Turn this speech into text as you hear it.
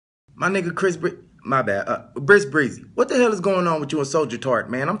My nigga my bad. Briss Breezy. What the hell is going on with you and Soulja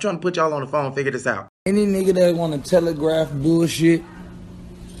Tart, man? I'm trying to put y'all on the phone and figure this out. Any nigga that want to telegraph bullshit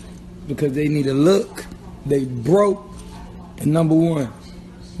because they need a look, they broke, and number one,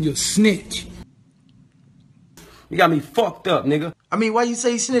 you're a snitch. You got me fucked up, nigga. I mean, why you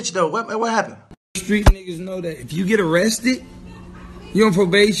say snitch, though? What happened? Street niggas know that if you get arrested, you're on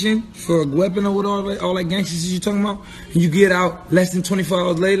probation for a weapon or whatever, all that gangster shit you talking about, and you get out less than 24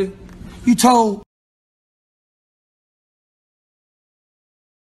 hours later, you told.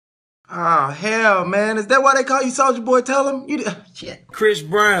 Oh, hell, man. Is that why they call you Soulja Boy? Tell them? Shit. Chris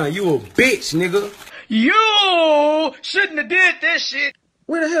Brown, you a bitch, nigga. You shouldn't have did this shit.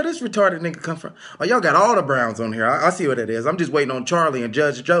 Where the hell this retarded nigga come from? Oh, y'all got all the Browns on here. I see what it is. I'm just waiting on Charlie and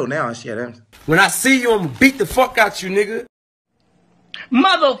Judge Joe now. Shit. When I see you, I'm gonna beat the fuck out you, nigga.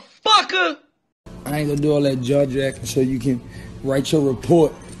 Motherfucker! I ain't gonna do all that jaw jacking so you can write your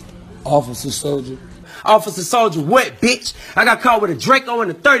report, Officer Soulja. Officer Soulja, what, bitch? I got caught with a Draco in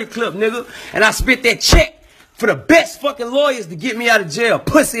the 30 clip, nigga. And I spent that check for the best fucking lawyers to get me out of jail.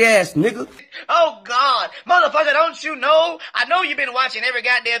 Pussy ass, nigga. Oh, God. Motherfucker, don't you know? I know you've been watching every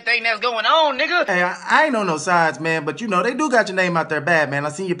goddamn thing that's going on, nigga. Hey, I ain't on no sides, man, but you know, they do got your name out there bad, man. I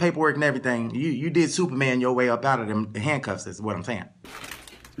seen your paperwork and everything. You did Superman your way up out of them handcuffs, is what I'm saying.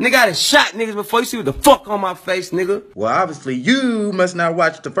 Nigga, I done shot niggas before. You see what the fuck on my face, nigga? Well, obviously, you must not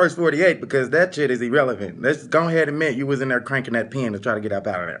watch the first 48 because that shit is irrelevant. Let's go ahead and admit you was in there cranking that pen to try to get up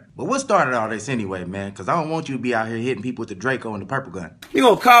out of there. But what started all this anyway, man? Because I don't want you to be out here hitting people with the Draco and the purple gun. You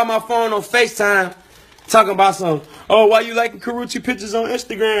gonna call my phone on FaceTime talking about some, oh, why you liking Karuchi pictures on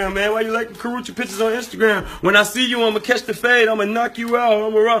Instagram, man? Why you liking Karuchi pictures on Instagram? When I see you, I'ma catch the fade, I'ma knock you out,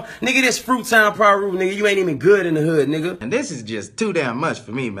 I'ma run. Nigga, this Fruit Town Peru, nigga, you ain't even good in the hood, nigga. And this is just too damn much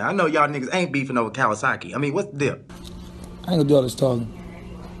for me, man. I know y'all niggas ain't beefing over Kawasaki. I mean, what's the deal? I ain't gonna do all this talking.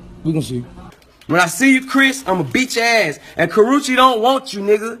 We gonna see. When I see you, Chris, I'ma beat your ass. And Karuchi don't want you,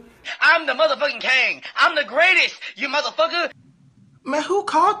 nigga. I'm the motherfucking king. I'm the greatest, you motherfucker. Man, who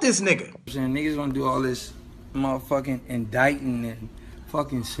called this nigga? Niggas gonna do all this motherfucking indicting and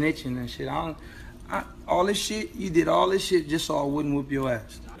fucking snitching and shit. All this shit, you did all this shit just so I wouldn't whoop your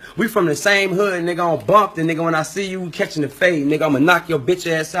ass. We from the same hood, nigga, on Bumpton, nigga. When I see you catching the fade, nigga, I'ma knock your bitch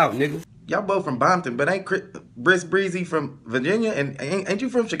ass out, nigga. Y'all both from Bompton, but ain't Briss Breezy from Virginia? And ain't you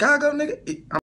from Chicago, nigga?